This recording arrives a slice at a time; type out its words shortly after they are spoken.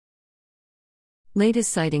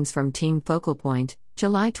Latest sightings from Team Focal Point,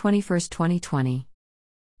 July 21, 2020.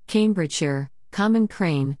 Cambridgeshire, common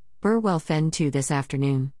crane, Burwell Fen 2 this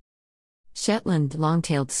afternoon. Shetland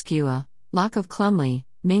long-tailed skua, Loch of Clumley,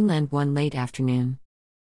 mainland 1 late afternoon.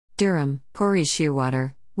 Durham, Corries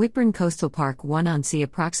Shearwater, Whitburn Coastal Park 1 on sea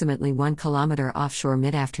approximately 1 km offshore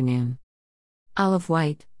mid-afternoon. Isle of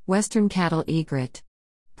Wight, Western Cattle Egret.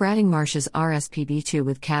 Bratting Marshes RSPB 2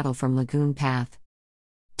 with cattle from Lagoon Path.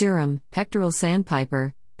 Durham, Pectoral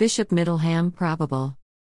Sandpiper, Bishop Middleham probable.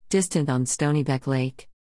 Distant on Stonybeck Lake.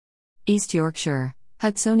 East Yorkshire,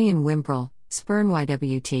 Hudsonian Wimbrel, Spurn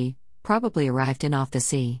YWT, probably arrived in off the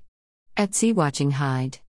sea. At sea watching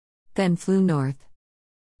Hyde. Then flew north.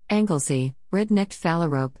 Anglesey, Red-necked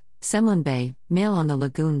Phalarope, Semlin Bay, male on the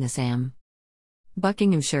lagoon this am.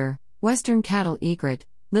 Buckinghamshire, Western Cattle Egret,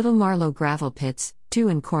 Little Marlow Gravel Pits, 2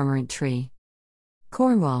 in Cormorant Tree.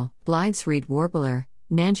 Cornwall, Blythe's Reed Warbler,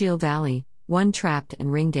 Nangiel Valley, 1 trapped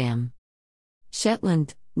and ring dam.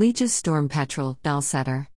 Shetland, Leach's Storm Petrel,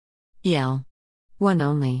 Balsetter. Yell. 1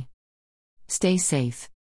 only. Stay safe.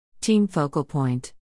 Team Focal Point.